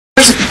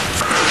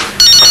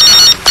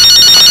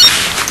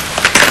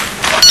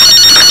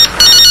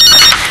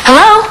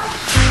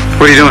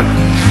What are you doing?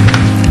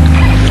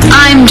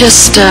 I'm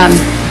just,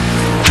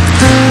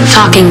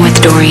 talking with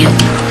Dorian.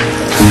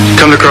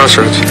 Come to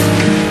Crossroads.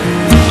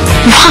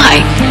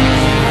 Why?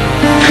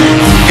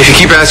 If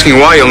you keep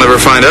asking why, you'll never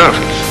find out.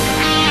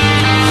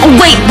 Oh,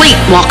 wait,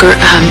 Walker.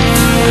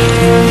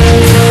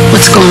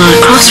 What's going on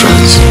at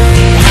Crossroads?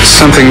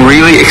 Something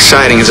really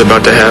exciting is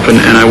about to happen,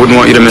 and I wouldn't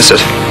want you to miss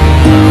it.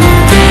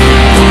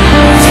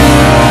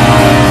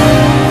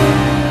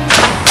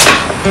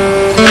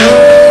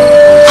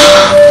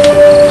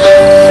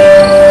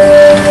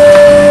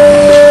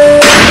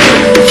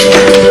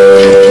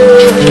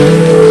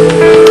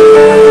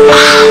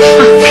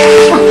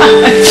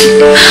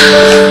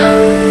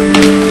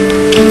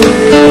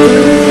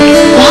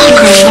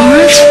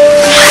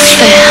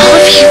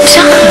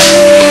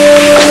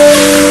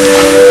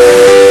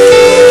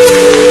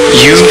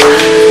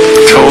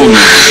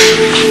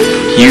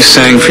 You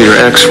sang for your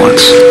ex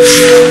once.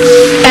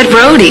 At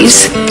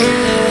Rhodey's?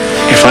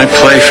 If I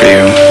play for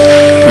you,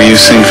 will you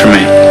sing for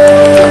me?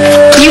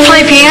 You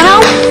play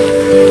piano?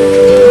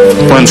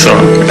 One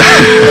song.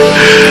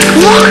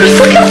 Walker,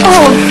 look at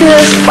all of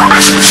this. Wow.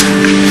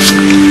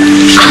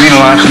 You mean a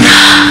lot to me.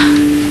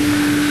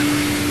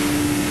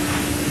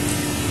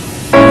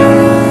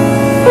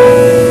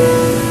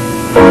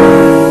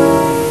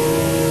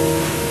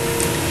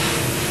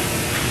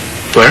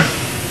 Blair?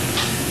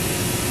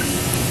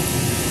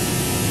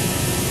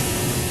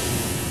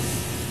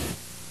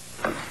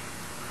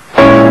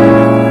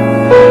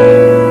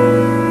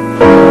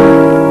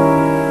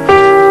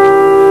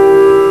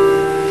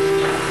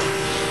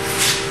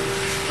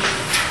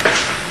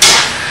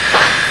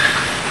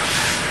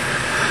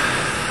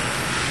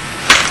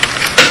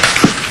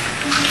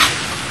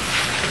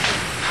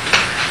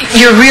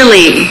 You're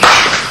really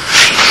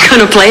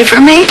gonna play for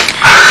me?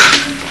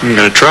 I'm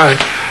gonna try.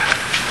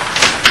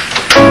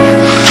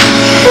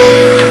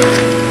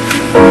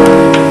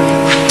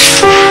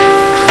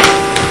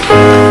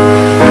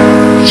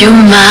 You're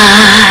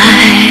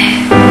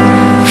my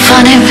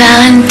funny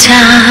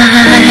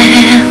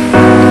Valentine,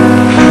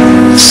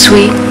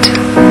 sweet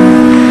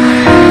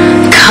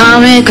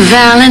comic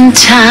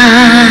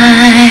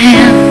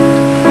Valentine.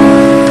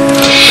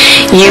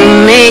 You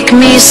make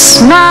me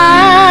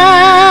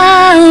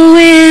smile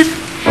with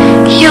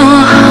your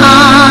heart.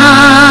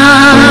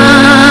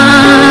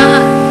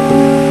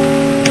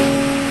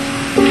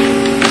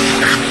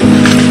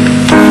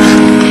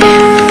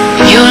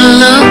 Your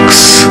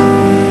looks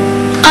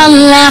are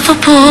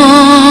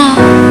laughable,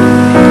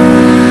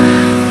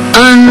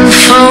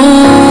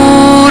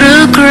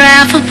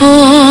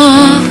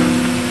 unphotographable.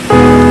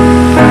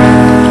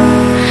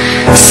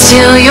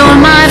 Still, you're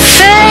my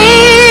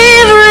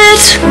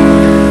favorite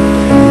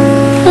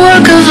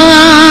work of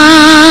art.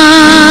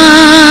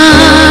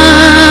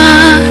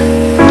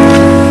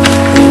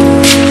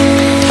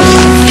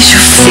 Is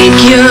your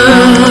figure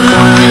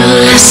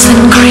less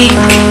than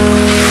Greek?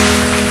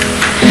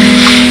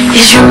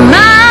 Is your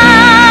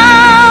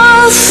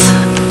mouth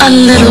a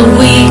little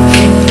weak?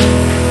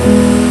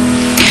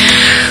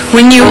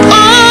 When you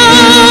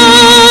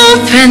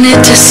open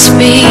it to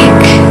speak,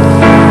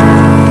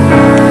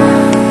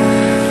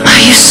 are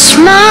you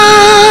smart?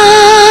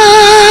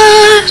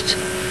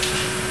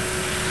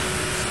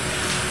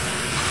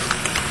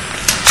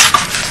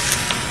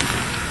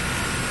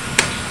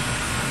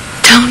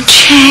 Don't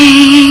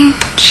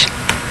change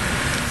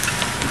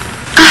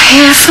a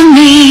hair for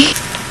me.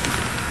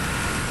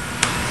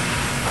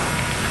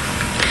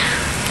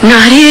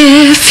 Not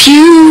if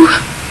you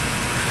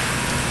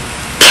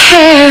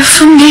care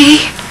for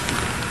me.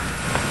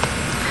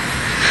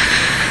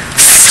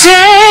 Stay,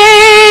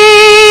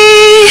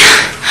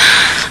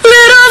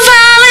 little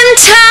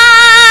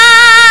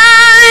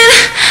Valentine,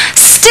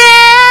 stay.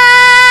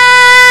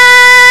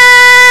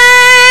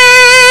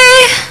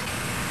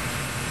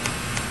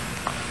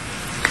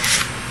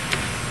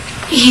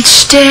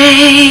 Each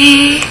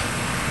day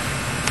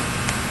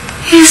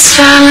is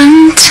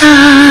Valentine's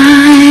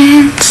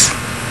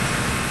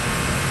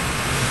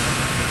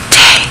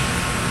Day.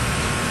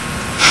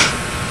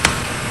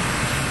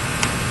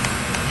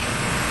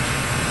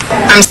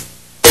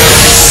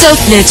 Soap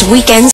Notes Weekends.